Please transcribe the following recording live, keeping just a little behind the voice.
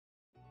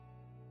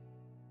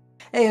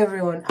Hey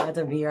everyone,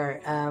 Adam here.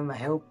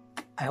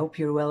 I hope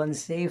you're well and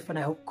safe, and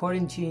I hope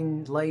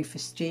quarantine life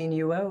is treating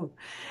you well.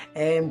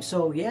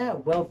 So yeah,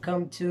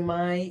 welcome to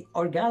my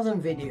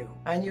orgasm video,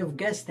 and you've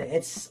guessed it,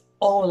 it's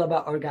all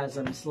about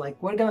orgasms.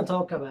 Like, we're gonna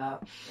talk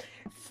about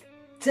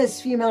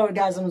cis female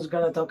orgasms, we're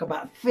gonna talk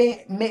about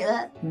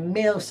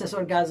male cis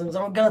orgasms,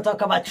 and we're gonna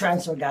talk about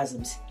trans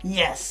orgasms.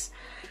 Yes.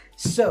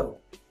 So,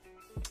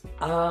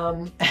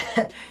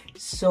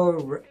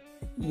 so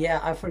yeah,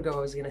 I forgot what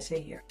I was gonna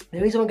say here.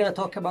 The reason we're gonna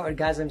talk about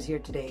orgasms here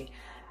today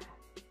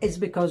is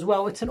because,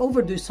 well, it's an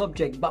overdue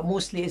subject, but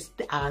mostly it's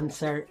to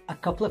answer a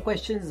couple of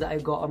questions that I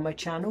got on my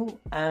channel.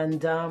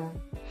 And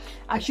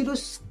actually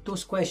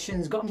those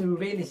questions got me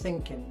really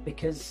thinking,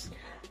 because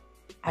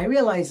I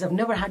realized I've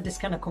never had this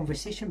kind of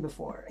conversation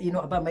before, you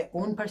know, about my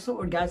own personal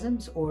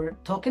orgasms, or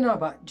talking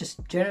about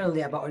just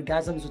generally about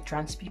orgasms with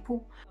trans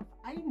people.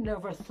 I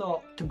never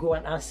thought to go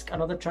and ask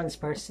another trans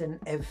person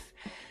if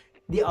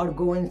they are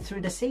going through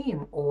the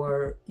same,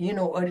 or, you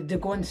know, or they're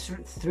going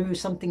through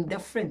something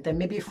different, and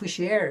maybe if we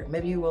share,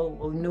 maybe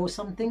we'll know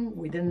something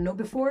we didn't know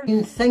before.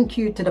 And thank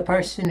you to the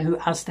person who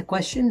asked the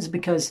questions,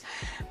 because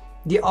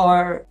they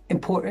are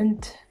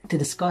important to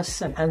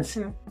discuss and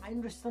answer. I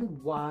understand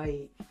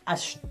why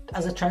as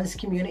a trans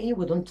community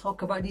we don't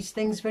talk about these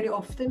things very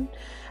often,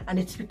 and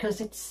it's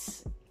because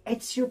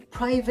it's your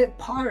private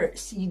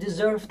parts. You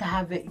deserve to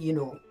have it, you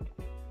know,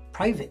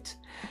 private.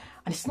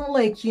 And it's not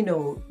like, you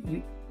know,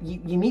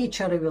 you meet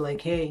each other, you're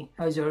like, hey,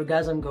 how's your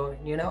orgasm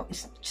going? You know,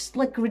 it's just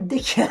like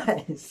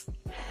ridiculous.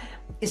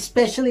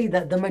 Especially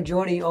that the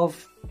majority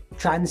of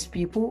trans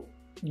people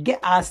get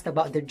asked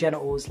about their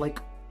genitals like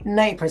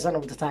 90%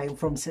 of the time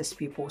from cis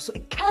people. So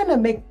it kind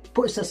of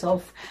puts us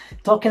off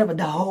talking about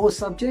the whole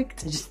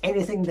subject, just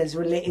anything that's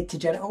related to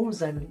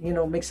genitals, and, you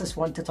know, makes us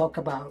want to talk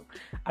about,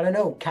 I don't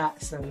know,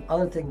 cats and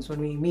other things when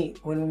we meet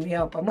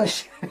up. I'm not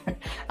sure.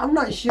 I'm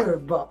not sure,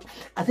 but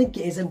I think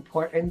it is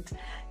important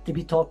to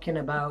be talking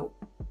about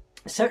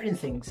certain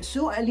things,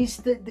 so at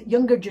least the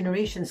younger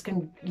generations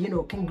can, you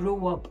know, can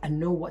grow up and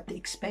know what to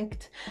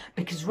expect.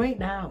 Because right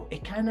now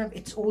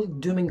it's all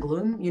doom and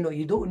gloom. You know,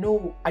 you don't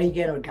know, are you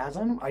getting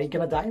orgasm, are you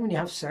gonna die when you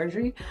have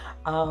surgery,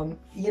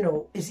 you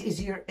know,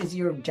 is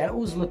your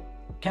genitals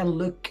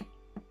look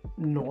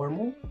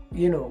normal?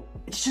 You know,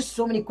 it's just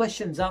so many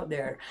questions out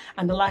there,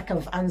 and the lack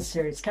of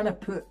answers kind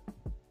of put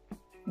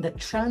the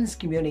trans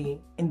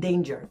community in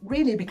danger,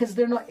 really, because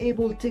they're not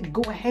able to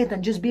go ahead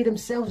and just be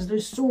themselves.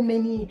 There's so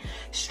many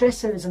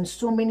stressors and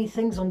so many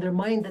things on their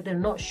mind that they're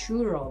not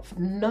sure of.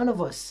 None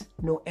of us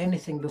know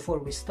anything before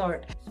we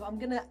start. So I'm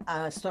gonna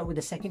start with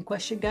the second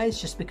question,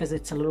 guys, just because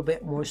it's a little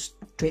bit more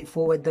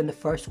straightforward than the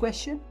first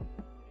question.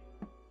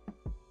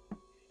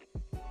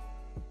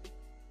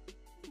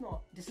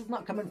 This is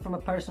not coming from a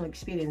personal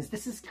experience.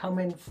 This is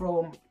coming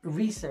from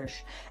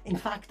research. In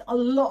fact, a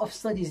lot of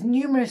studies,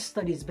 numerous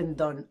studies been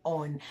done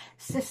on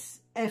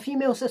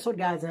female cis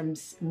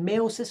orgasms,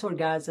 male cis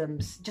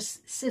orgasms,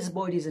 just cis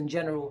bodies in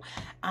general.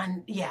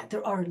 And yeah,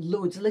 there are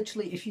loads.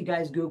 Literally, if you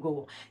guys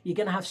Google, you're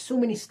gonna have so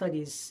many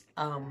studies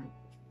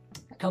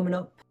coming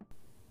up.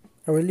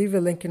 I will leave a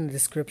link in the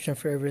description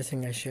for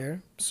everything I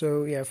share.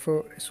 So yeah,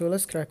 so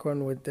let's crack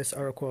on with this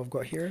article I've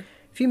got here.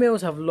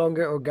 Females have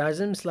longer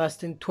orgasms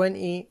lasting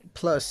 20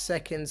 plus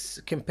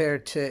seconds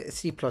compared to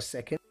 3 plus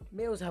seconds.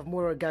 Males have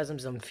more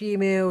orgasms than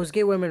females.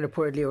 Gay women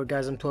reportedly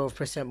orgasm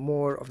 12%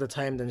 more of the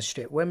time than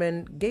straight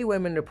women. Gay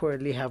women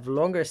reportedly have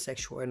longer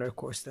sexual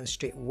intercourse than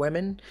straight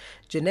women.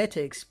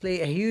 Genetics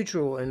play a huge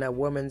role in a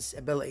woman's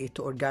ability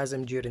to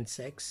orgasm during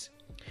sex.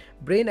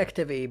 Brain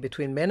activity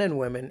between men and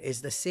women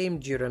is the same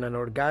during an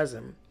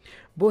orgasm.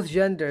 Both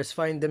genders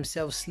find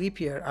themselves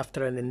sleepier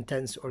after an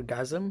intense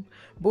orgasm.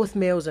 Both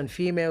males and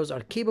females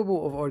are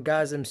capable of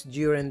orgasms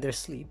during their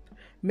sleep.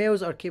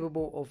 Males are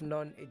capable of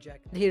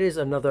non-ejaculation. Here is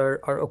another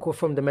article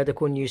from the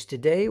Medical News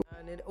Today,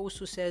 and it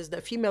also says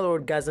that female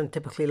orgasm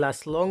typically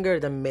lasts longer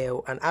than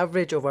male, an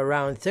average of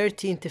around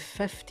 13 to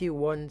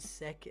 51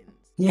 seconds.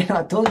 Yeah,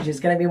 I told you it's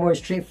gonna be more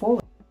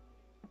straightforward.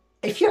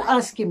 If you're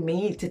asking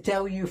me to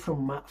tell you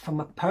from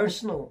a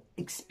personal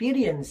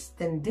experience,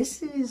 then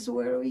this is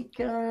where we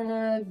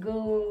kinda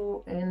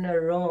go in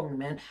the wrong,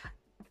 man.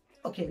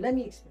 Okay, let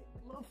me explain.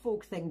 A lot of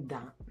folk think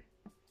that,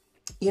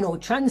 you know,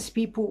 trans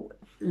people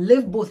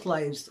live both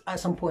lives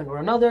at some point or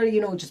another, you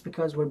know, just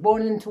because we're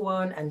born into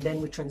one and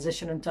then we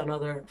transition into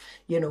another,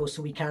 you know,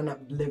 so we kind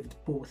of lived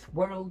both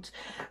worlds,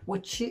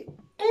 which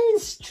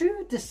is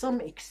true to some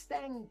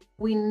extent.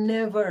 We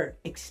never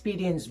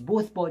experience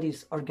both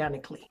bodies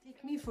organically.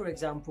 Take me, for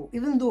example.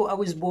 Even though I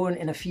was born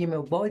in a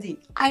female body,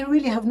 I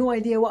really have no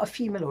idea what a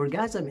female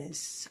orgasm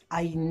is.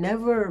 I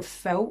never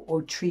felt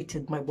or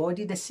treated my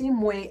body the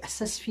same way a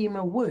cis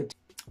female would.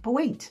 But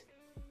wait,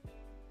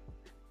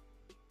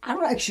 I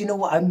don't actually know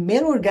what a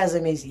male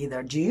orgasm is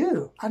either. Do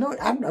you? I'm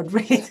not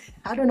really,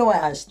 I don't know why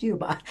I asked you,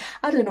 but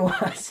I don't know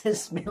what a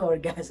cis male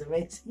orgasm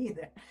is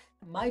either.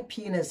 My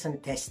penis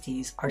and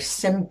testes are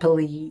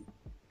simply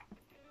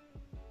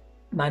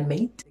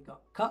man-made. They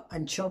got cut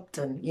and chopped,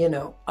 and you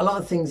know, a lot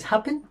of things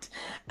happened.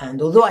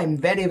 And although I'm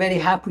very, very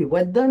happy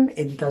with them,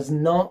 it does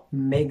not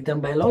make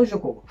them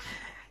biological.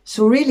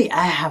 So really,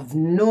 I have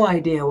no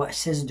idea what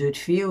cis dude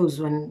feels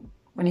when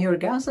he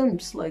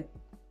orgasms. Like,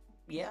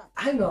 yeah.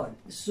 Hang on.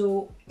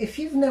 So if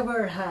you've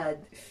never had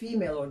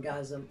female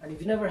orgasm and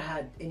you've never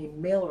had any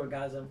male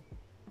orgasm,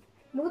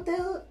 what the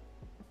hell?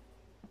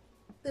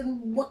 Then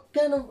what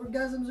kind of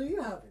orgasms are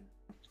you having?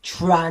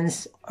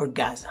 Trans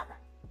orgasm.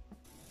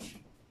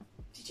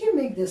 Did you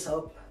make this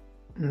up?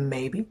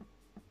 Maybe.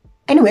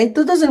 Anyway,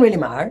 that doesn't really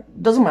matter.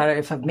 It doesn't matter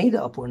if I've made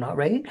it up or not,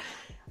 right?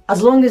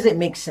 As long as it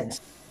makes sense.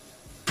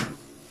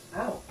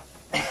 Ow.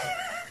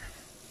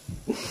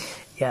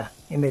 Yeah,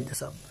 I made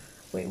this up.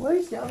 Wait,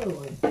 where's the other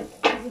one?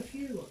 There's a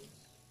few ones.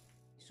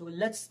 So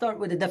let's start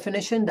with the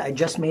definition that I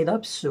just made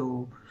up.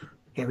 So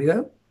here we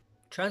go.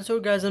 Trans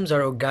orgasms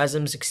are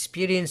orgasms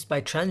experienced by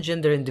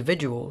transgender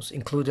individuals,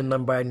 including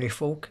non-binary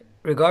folk,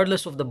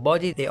 regardless of the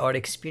body they are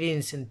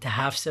experiencing to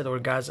have said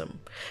orgasm.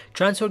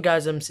 Trans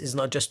orgasms is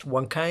not just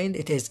one kind,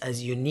 it is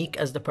as unique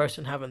as the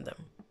person having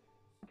them.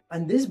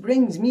 And this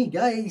brings me,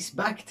 guys,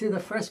 back to the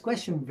first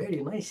question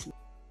very nicely.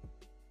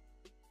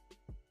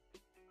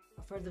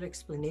 Further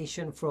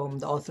explanation from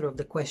the author of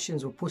the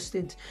questions were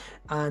posted,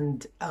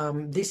 and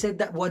they said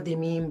that what they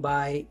mean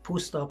by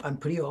post-op and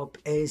pre-op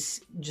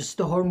is just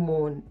the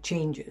hormone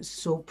changes.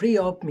 So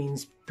pre-op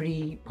means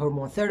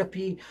pre-hormone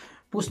therapy,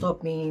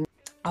 post-op means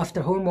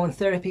after hormone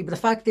therapy. But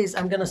the fact is,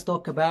 I'm gonna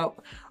talk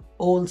about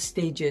all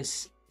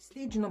stages.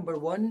 Stage number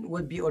 1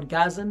 would be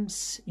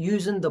orgasms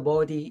using the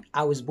body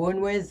I was born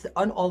with,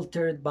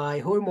 unaltered by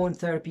hormone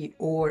therapy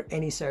or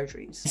any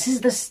surgeries. This is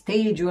the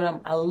stage where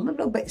I'm a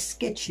little bit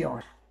sketchy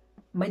on.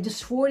 My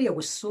dysphoria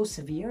was so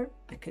severe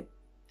because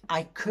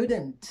I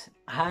couldn't,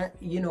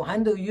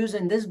 handle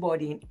using this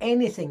body in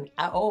anything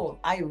at all.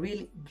 I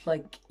really,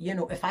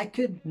 if I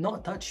could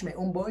not touch my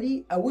own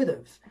body, I would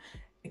have.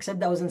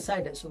 Except I was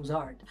inside it, so it was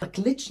hard. Like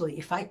literally,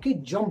 if I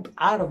could jump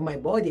out of my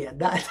body at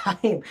that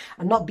time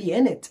and not be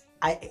in it,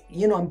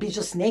 and be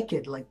just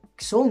naked, like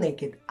so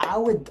naked, I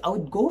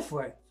would go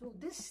for it. So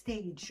this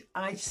stage,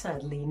 I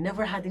sadly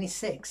never had any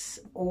sex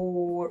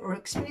or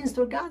experienced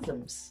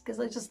orgasms because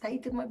I just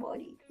hated my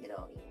body,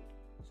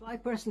 So I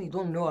personally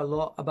don't know a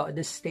lot about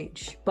this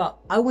stage, but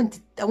I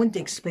want to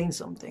explain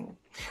something.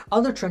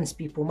 Other trans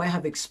people might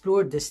have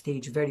explored this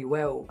stage very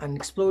well and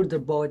explored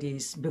their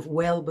bodies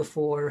well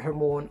before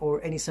hormone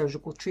or any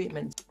surgical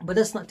treatment. But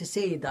that's not to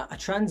say that a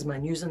trans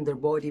man using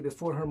their body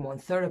before hormone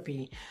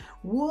therapy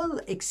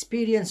will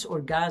experience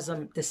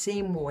orgasm the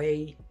same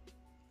way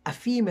a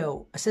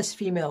cis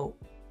female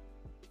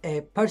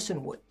person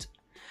would.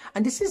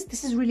 And this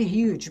is really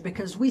huge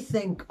because we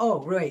think, oh,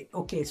 right,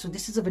 okay, so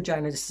this is a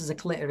vagina, this is a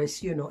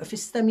clitoris, if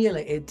it's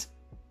stimulated,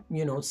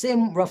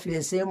 roughly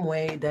the same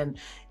way, then,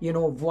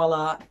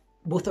 voila,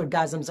 both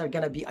orgasms are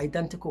gonna be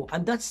identical.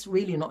 And that's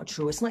really not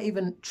true. It's not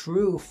even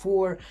true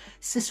for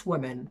cis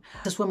women.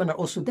 Cis women are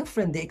also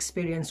different. They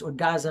experience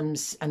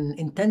orgasms and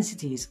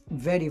intensities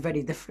very,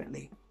 very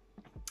differently.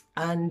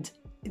 And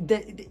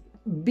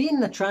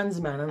being a trans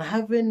man and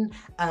having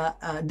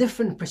a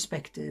different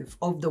perspective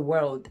of the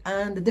world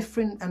and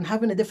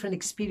having a different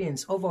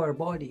experience of our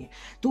body,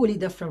 totally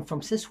different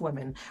from cis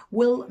women,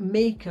 will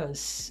make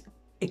us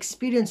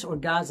experience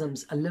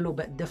orgasms a little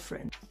bit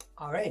different.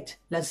 All right,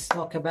 let's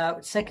talk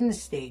about second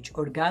stage,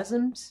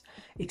 orgasms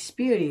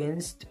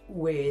experienced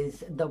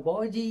with the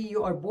body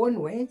you are born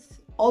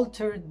with,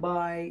 altered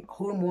by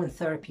hormone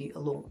therapy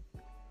alone,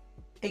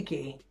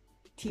 aka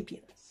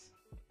T-penis.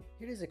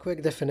 Here is a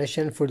quick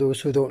definition for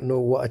those who don't know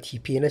what a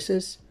T-penis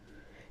is.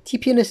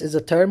 T-penis is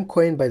a term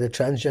coined by the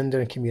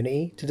transgender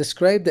community to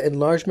describe the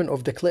enlargement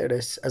of the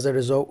clitoris as a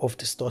result of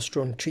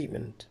testosterone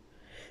treatment.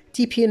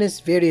 T-penis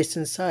varies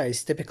in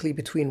size, typically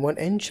between 1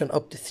 inch and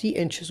up to 3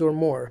 inches or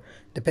more,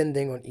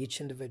 depending on each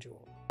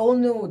individual. We all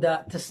know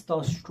that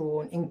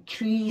testosterone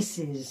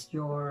increases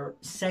your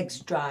sex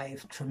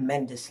drive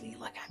tremendously.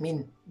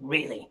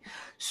 Really.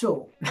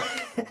 So,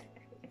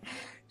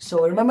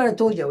 remember I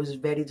told you I was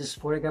very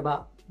dysphoric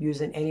about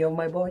using any of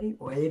my body?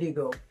 Well, there you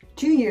go.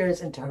 2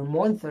 years into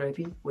hormone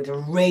therapy with a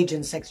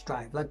raging sex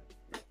drive.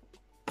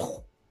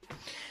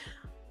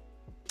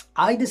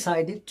 I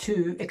decided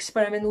to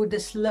experiment with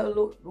this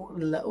little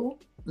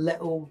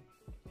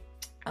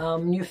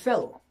new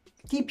fellow,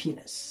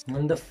 T-penis.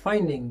 And the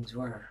findings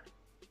were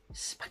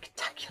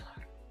spectacular.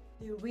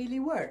 They really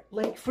were.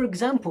 For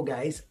example,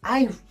 guys,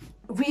 I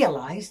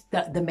realized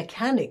that the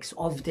mechanics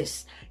of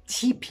this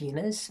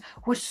T-penis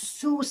were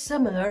so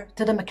similar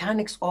to the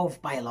mechanics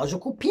of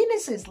biological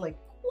penises. What?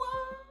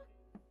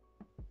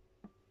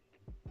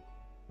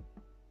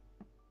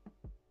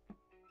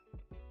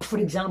 For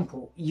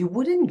example, you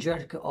wouldn't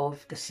jerk it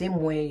off the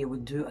same way you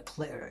would do a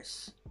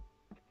clitoris.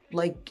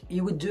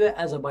 You would do it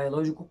as a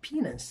biological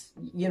penis.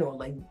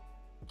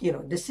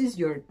 This is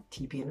your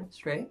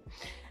T-penis, right?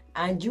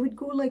 And you would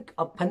go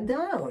up and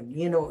down.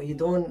 You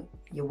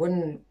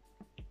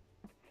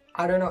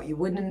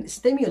wouldn't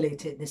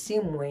stimulate it the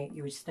same way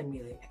you would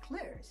stimulate a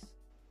clitoris.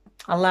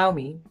 Allow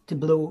me to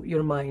blow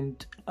your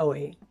mind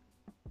away.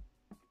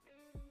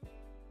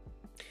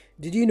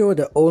 Did you know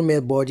that all male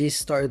bodies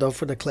started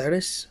off with a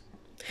clitoris?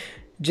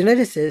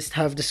 Geneticists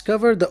have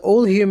discovered that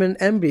all human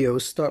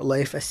embryos start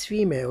life as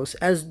females,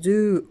 as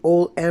do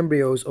all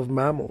embryos of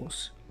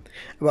mammals.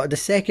 About the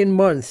second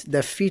month,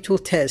 the fetal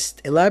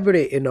tests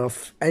elaborate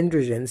enough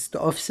androgens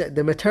to offset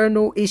the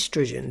maternal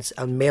estrogens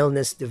and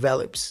maleness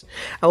develops.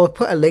 I will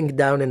put a link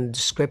down in the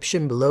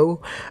description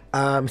below.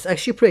 It's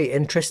actually pretty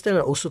interesting.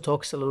 It also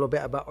talks a little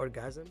bit about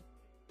orgasm.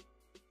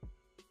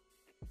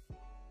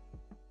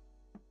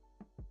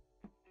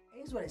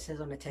 Here's what it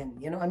says on the tin.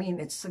 You know what I mean?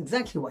 It's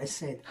exactly what it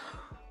said.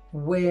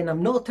 When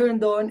I'm not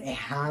turned on, it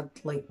had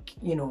like,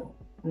 you know,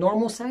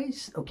 normal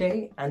size,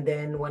 okay? And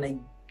then when I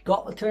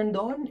got turned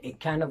on, it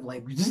kind of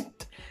like,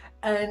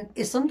 and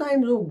it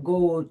sometimes will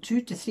go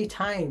 2 to 3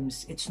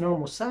 times its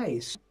normal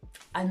size.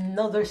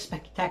 Another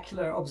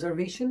spectacular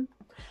observation,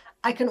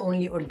 I can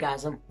only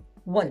orgasm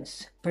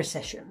once per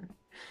session.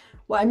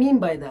 What I mean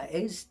by that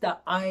is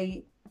that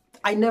I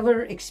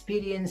never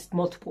experienced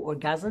multiple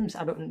orgasms.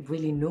 I don't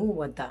really know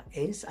what that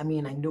is. I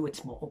mean, I know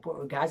it's multiple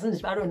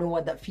orgasms, but I don't know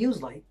what that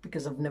feels like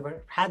because I've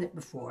never had it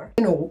before.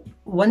 You know,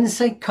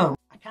 once I come,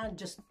 I can't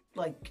just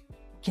like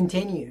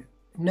continue.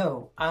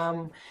 No,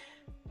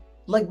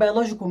 like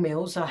biological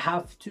males, I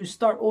have to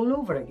start all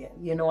over again.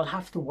 You know, I'll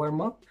have to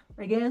warm up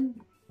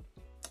again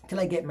till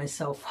I get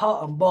myself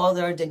hot and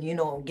bothered and, you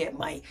know, get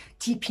my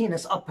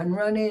T-penis up and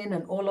running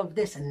and all of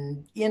this.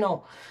 And, you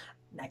know,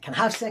 I can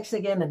have sex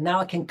again and now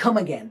I can come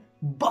again.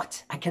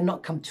 But I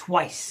cannot come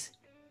twice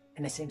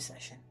in the same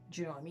session.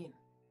 Do you know what I mean?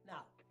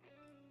 Now,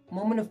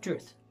 moment of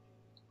truth.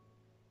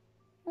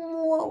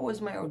 What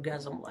was my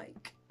orgasm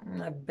like?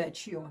 I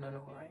bet you want to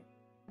know, right?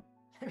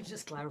 Let me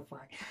just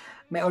clarify.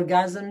 My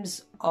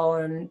orgasms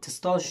on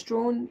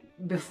testosterone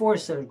before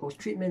surgical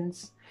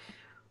treatments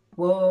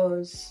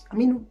was, I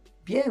mean,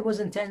 yeah, it was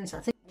intense. I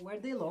think, were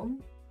they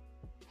long?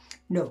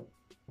 No.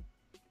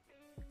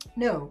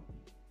 No.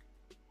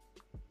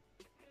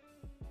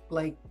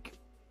 Like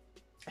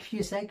a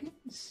few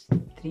seconds,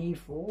 3,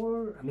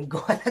 4. I mean,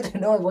 God, I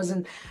don't know. I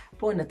wasn't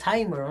putting a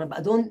timer on it, but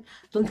I don't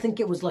think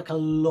it was like a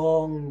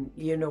long,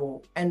 you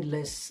know,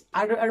 endless.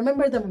 I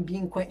remember them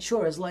being quite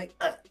short. It's like,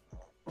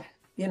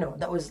 you know,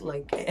 that was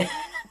like.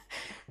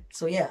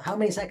 So yeah, how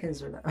many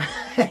seconds were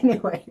that?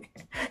 Anyway.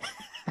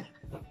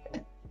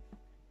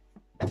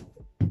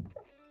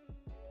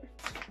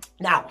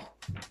 Now,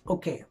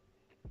 okay.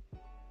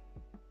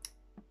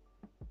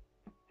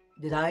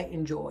 Did I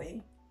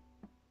enjoy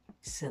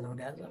said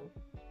orgasm?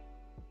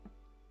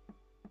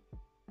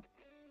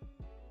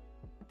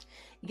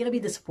 You're gonna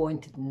be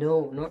disappointed.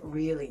 No, not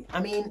really.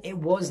 I mean, it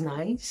was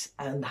nice,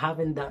 and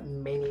having that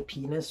mini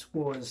penis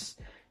was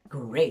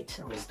great.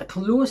 It was the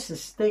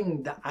closest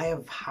thing that I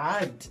have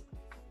had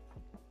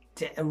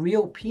to a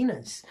real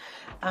penis.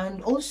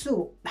 And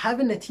also,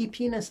 having a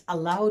T-penis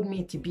allowed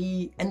me to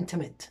be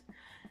intimate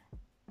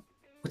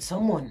with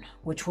someone,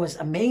 which was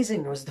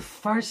amazing. It was the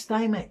first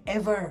time I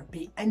ever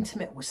be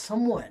intimate with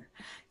someone.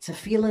 It's a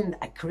feeling that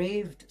I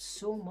craved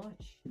so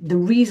much. The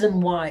reason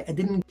why I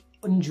didn't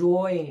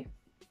enjoy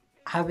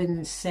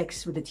having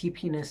sex with the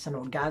T-penis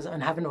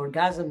and having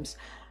orgasms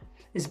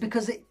is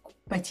because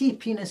my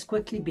T-penis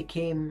quickly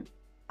became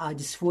a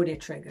dysphoria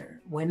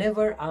trigger.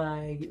 Whenever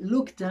I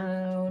look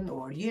down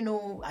or, you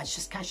know, I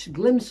just catch a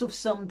glimpse of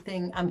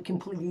something, I'm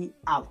completely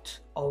out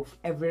of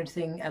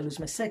everything. I lose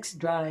my sex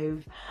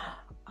drive.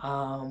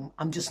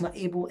 I'm just not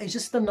able. It's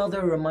just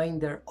another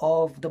reminder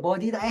of the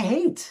body that I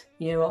hate.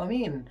 You know what I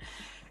mean?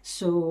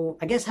 So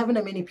I guess having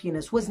a mini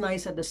penis was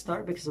nice at the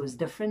start because it was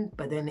different,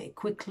 but then it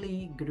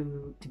quickly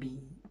grew to be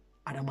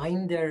a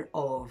reminder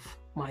of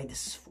my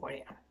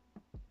dysphoria.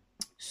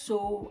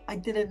 So I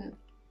didn't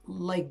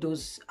like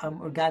those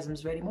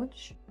orgasms very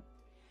much.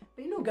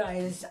 But you know,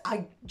 guys,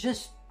 I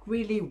just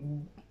really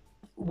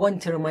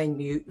want to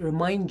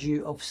remind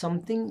you of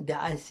something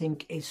that I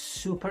think is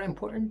super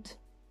important.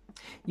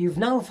 You've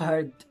now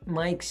heard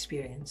my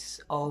experience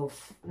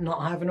of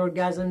not having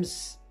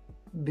orgasms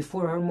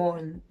before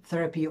hormone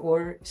therapy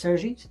or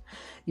surgeries.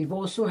 You've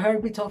also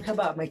heard me talk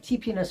about my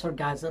T-penis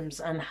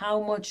orgasms and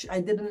how much I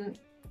didn't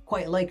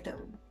quite like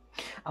them.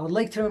 I would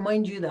like to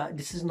remind you that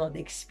this is not the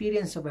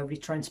experience of every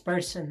trans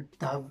person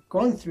that have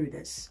gone through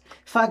this. In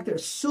fact,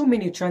 there's so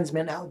many trans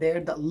men out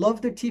there that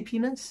love their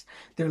T-penis,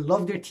 they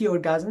love their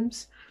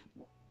T-orgasms,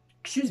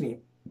 excuse me,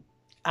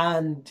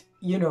 and,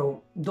 you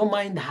know, don't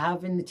mind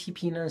having the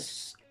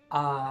T-penis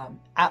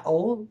at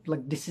all.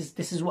 Like, this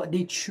is what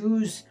they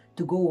choose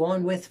to go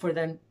on with for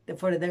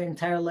their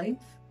entire life.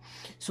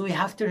 So we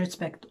have to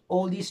respect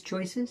all these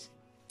choices.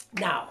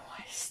 Now,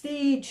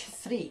 stage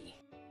 3,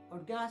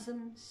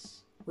 orgasms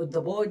with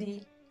the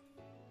body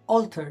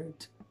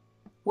altered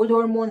with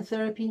hormone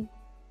therapy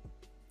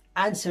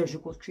and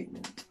surgical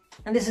treatment.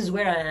 And this is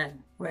where I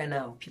am right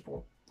now,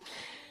 people.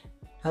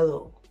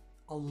 Hello.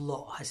 A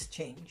lot has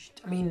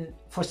changed. I mean,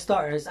 for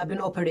starters, I've been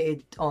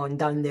operated on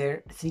down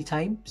there 3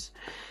 times.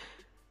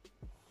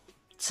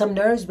 Some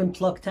nerves been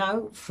plucked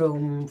out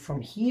from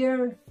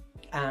here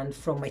and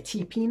from my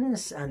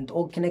T-penis and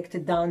all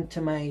connected down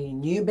to my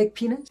new big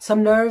penis.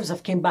 Some nerves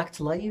have came back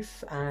to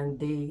life and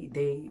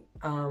they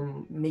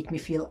make me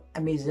feel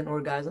amazing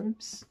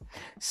orgasms.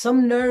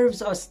 Some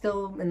nerves are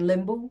still in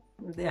limbo.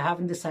 They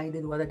haven't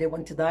decided whether they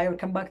want to die or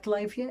come back to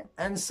life yet.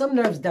 And some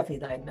nerves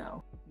definitely died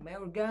now. My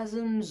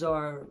orgasms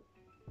are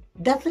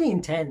definitely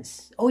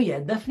intense. Oh yeah,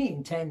 definitely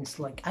intense.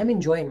 Like, I'm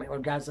enjoying my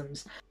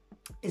orgasms.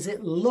 Is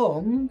it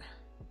long?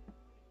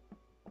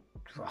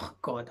 Oh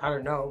God, I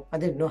don't know. I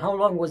didn't know. How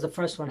long was the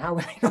first one? How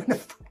would I know?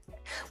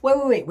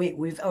 Wait.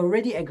 We've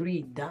already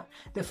agreed that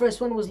the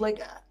first one was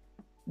like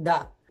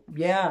that.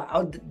 Yeah, I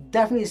would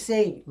definitely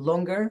say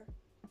longer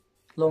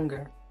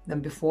than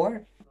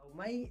before.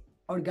 My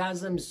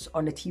orgasms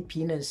on the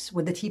T-penis,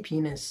 with the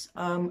T-penis,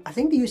 I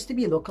think they used to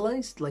be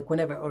localized. Like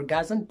whenever I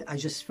orgasmed, I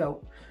just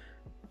felt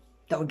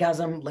the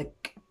orgasm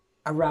like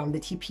around the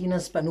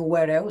T-penis, but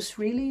nowhere else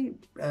really.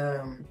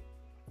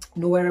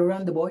 Nowhere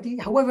around the body.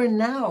 However,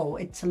 now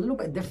it's a little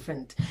bit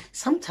different.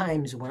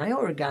 Sometimes when I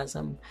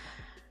orgasm,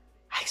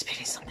 I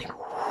experience something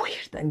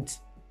weird and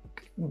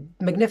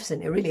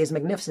magnificent. It really is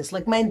magnificent. It's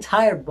like my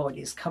entire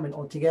body is coming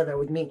all together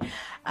with me,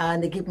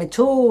 and I get my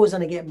toes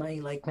and I get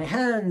my my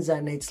hands,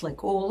 and it's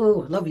like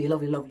oh lovely.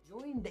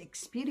 Enjoying the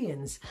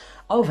experience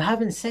of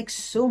having sex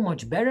so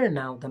much better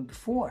now than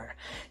before.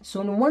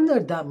 So no wonder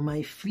that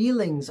my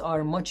feelings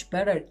are much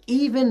better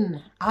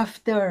even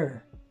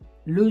after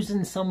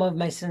losing some of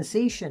my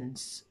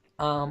sensations,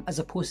 as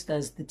opposed to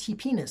as the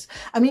T-penis.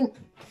 I mean,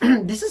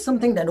 this is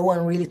something that no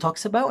one really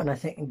talks about, and I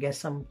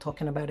guess I'm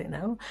talking about it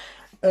now.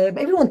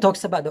 Everyone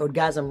talks about the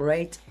orgasm,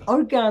 right?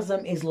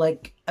 Orgasm is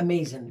like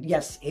amazing.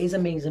 Yes, it is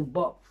amazing,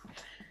 but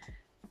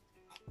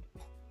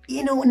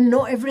you know,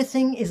 not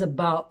everything is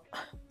about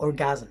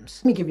orgasms.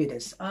 Let me give you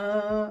this.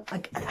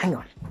 Hang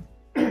on.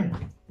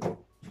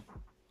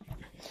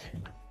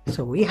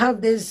 So we have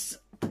this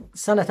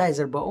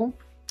sanitizer bottle.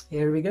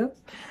 Here we go.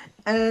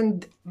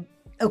 And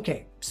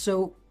okay,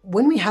 so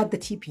when we had the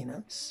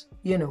T-penis,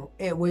 you know,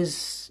 it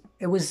was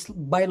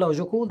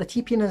biological. The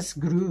T-penis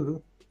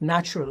grew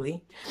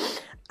naturally,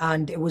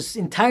 and it was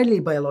entirely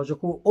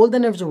biological. All the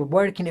nerves were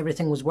working,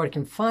 everything was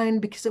working fine,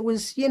 because it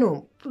was, you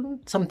know,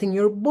 something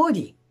your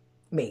body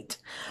made.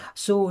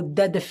 So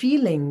that the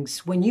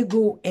feelings when you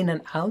go in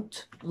and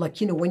out,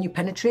 like, you know, when you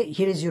penetrate,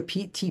 here is your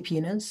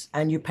T-penis,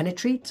 and you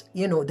penetrate,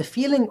 you know, the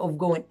feeling of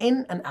going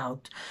in and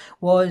out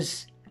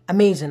was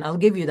amazing. I'll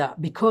give you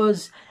that,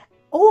 because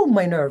all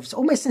my nerves,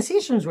 all my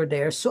sensations were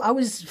there. So I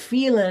was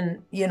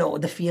feeling, you know,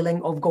 the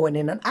feeling of going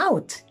in and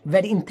out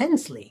very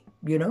intensely,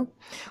 you know.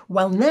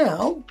 Well,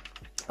 now,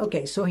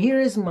 okay, so here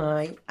is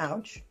my,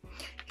 ouch,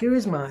 here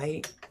is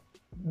my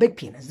big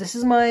penis. This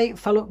is my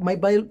not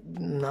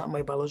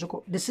my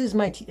biological, this is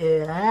my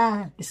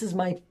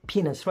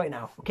penis right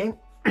now, okay?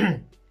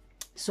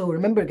 So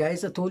remember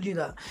guys, I told you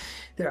that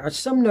there are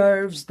some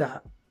nerves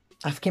that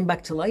I've came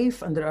back to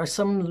life, and there are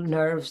some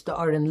nerves that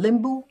are in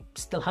limbo,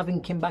 still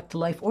haven't came back to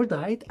life or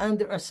died, and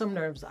there are some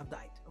nerves that have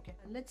died, okay?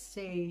 And let's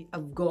say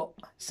I've got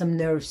some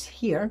nerves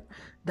here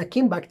that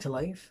came back to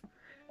life,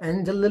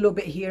 and a little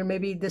bit here,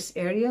 maybe this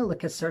area,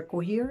 like a circle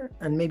here,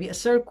 and maybe a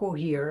circle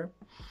here,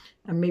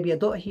 and maybe a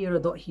dot here, a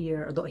dot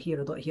here, a dot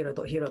here, a dot here, a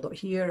dot here, a dot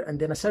here, and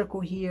then a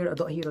circle here, a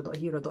dot here, a dot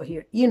here, a dot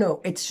here. You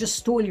know, it's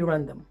just totally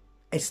random.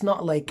 It's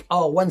not like,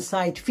 oh, one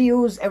side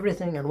feels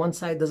everything and one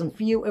side doesn't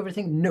feel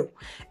everything. No,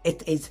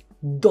 it is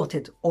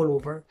dotted all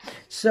over.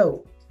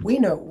 So we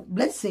know,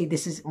 let's say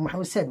this is,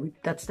 how I said,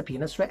 that's the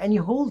penis, right? And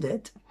you hold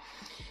it.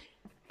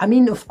 I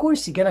mean, of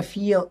course, you're gonna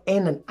feel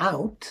in and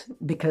out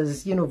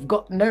because, you know, you've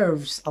got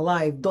nerves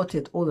alive,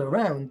 dotted all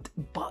around,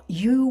 but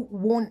you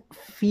won't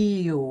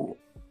feel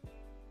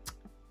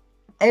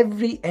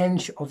every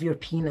inch of your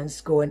penis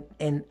going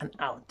in and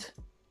out.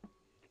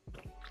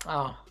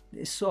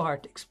 It's so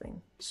hard to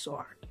explain.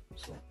 So hard.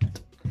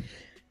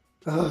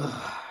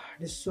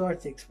 It's so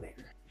hard to explain.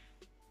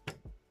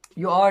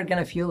 You are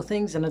gonna feel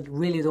things, and I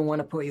really don't want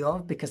to put you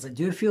off, because I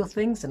do feel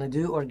things and I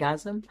do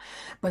orgasm.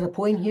 But the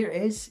point here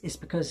is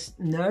because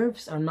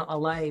nerves are not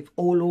alive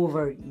all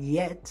over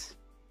yet.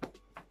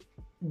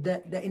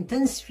 The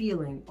intense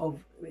feeling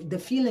of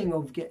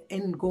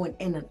going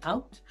in and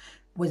out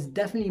was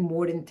definitely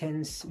more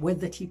intense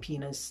with the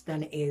T-penis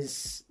than it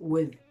is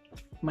with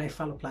my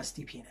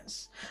phalloplasty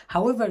penis.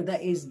 However,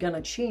 that is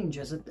gonna change.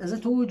 As I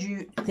told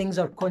you, things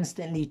are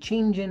constantly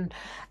changing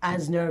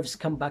as nerves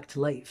come back to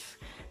life.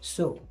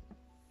 So,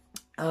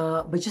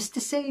 but just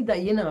to say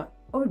that, you know,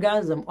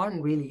 orgasm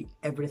aren't really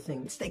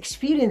everything. It's the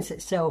experience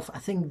itself, I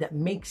think, that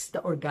makes the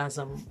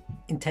orgasm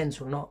intense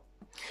or not.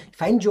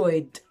 If I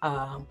enjoyed,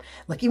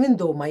 like, even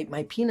though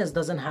my penis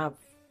doesn't have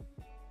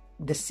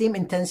the same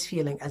intense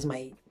feeling as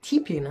my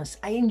T-penis,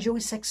 I enjoy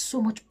sex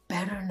so much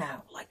better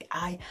now. Like,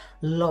 I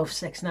love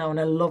sex now, and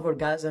I love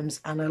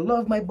orgasms, and I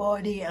love my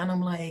body, and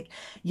I'm like,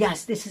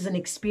 yes, this is an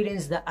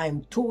experience that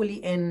I'm totally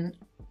in,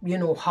 you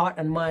know, heart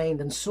and mind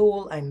and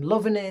soul. I'm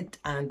loving it,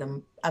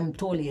 and I'm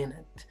totally in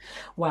it.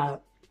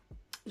 Wow.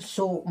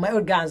 So my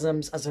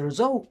orgasms, as a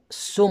result,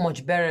 so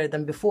much better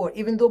than before,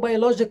 even though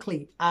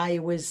biologically I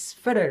was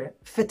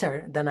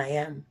fitter than I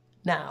am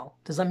now.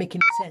 Does that make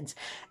any sense?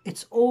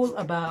 It's all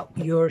about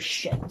your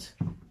shit.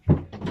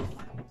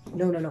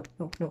 No.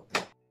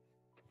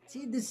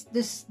 See,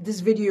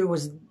 this video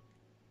was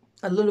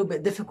a little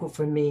bit difficult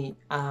for me.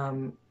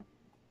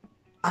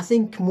 I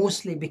think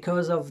mostly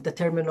because of the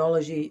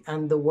terminology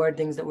and the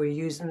wordings that were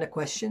used in the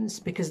questions,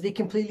 because they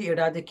completely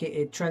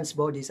eradicated trans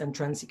bodies and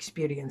trans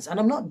experience. And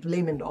I'm not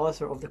blaming the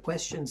author of the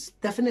questions,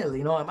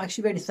 definitely, no. I'm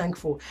actually very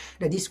thankful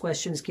that these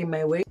questions came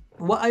my way.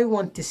 What I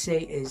want to say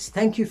is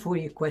thank you for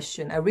your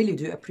question. I really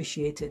do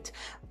appreciate it.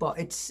 But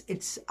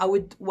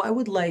what I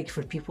would like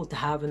for people to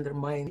have in their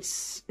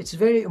minds, it's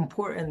very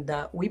important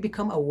that we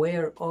become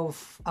aware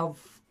of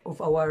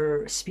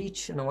our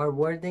speech and our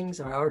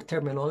wordings or our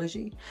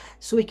terminology,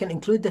 so we can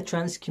include the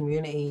trans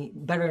community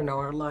better in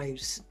our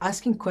lives.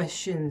 Asking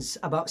questions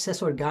about cis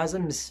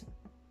orgasms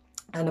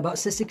and about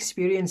cis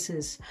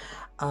experiences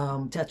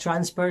to a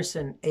trans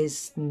person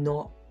is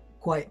not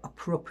quite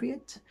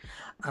appropriate,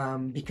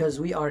 because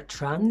we are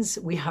trans,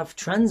 we have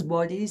trans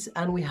bodies,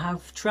 and we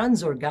have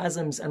trans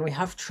orgasms, and we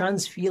have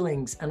trans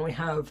feelings, and we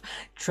have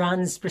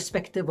trans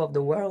perspective of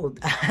the world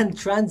and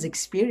trans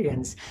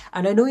experience.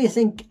 And I know you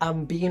think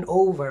I'm being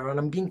over and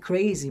I'm being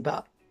crazy,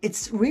 but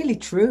it's really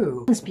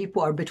true. Trans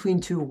people are between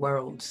two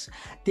worlds.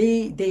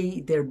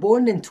 They're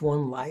born into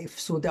one life,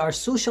 so they are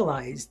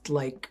socialized.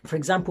 Like, for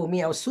example,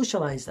 me, I was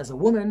socialized as a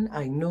woman.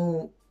 I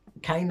know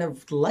kind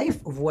of the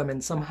life of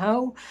women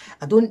somehow.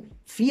 I don't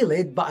feel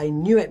it, but I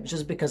knew it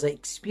just because I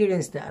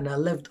experienced it, and I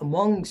lived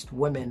amongst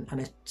women,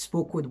 and I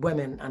spoke with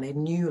women, and I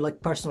knew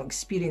like personal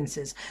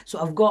experiences. So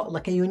I've got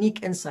like a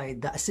unique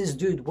insight that a cis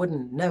dude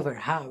wouldn't never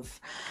have.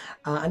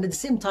 And at the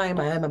same time,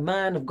 I am a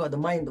man. I've got the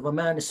mind of a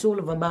man, the soul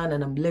of a man,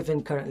 and I'm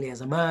living currently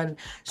as a man.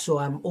 So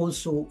I'm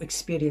also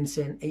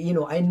experiencing, you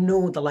know, I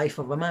know the life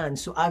of a man.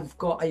 So I've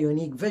got a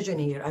unique vision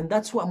here, and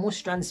that's what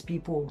most trans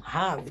people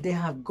have. They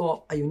have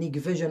got a unique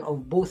vision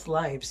of both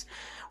lives,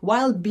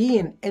 while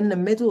being in the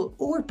middle,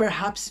 or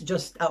perhaps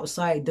just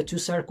outside the two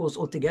circles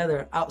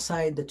altogether,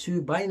 outside the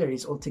two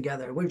binaries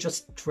altogether. We're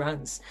just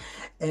trans.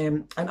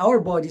 And our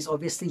bodies,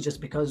 obviously,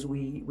 just because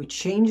we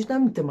change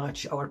them to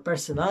match our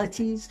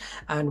personalities,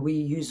 and we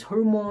use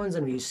hormones,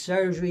 and we use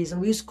surgeries,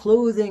 and we use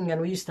clothing,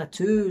 and we use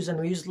tattoos, and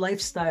we use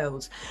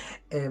lifestyles,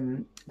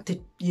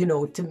 to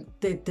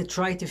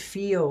try to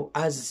feel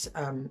as,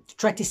 to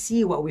try to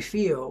see what we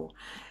feel.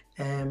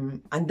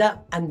 That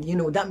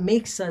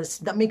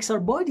makes our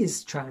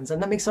bodies trans,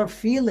 and that makes our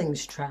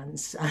feelings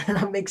trans, and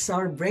that makes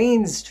our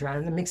brains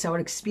trans, and makes our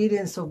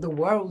experience of the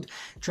world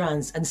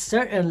trans, and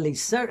certainly,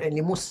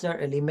 most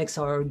certainly makes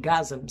our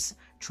orgasms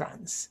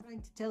trans. I'm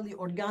trying to tell you,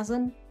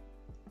 orgasm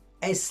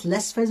is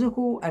less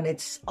physical and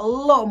it's a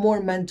lot more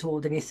mental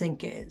than you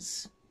think it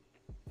is.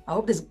 I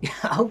hope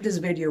this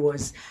video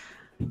was,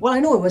 well,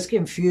 I know it was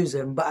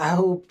confusing, but I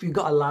hope you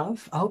got a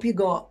laugh. I hope you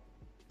got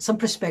some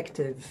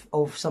perspective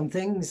of some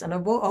things, and I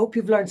hope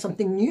you've learned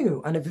something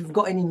new. And if you've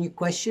got any new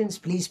questions,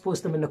 please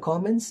post them in the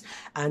comments,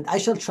 and I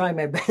shall try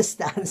my best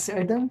to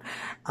answer them.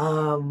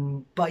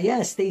 But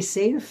yeah, stay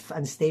safe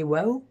and stay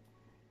well.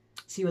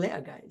 See you later,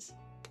 guys.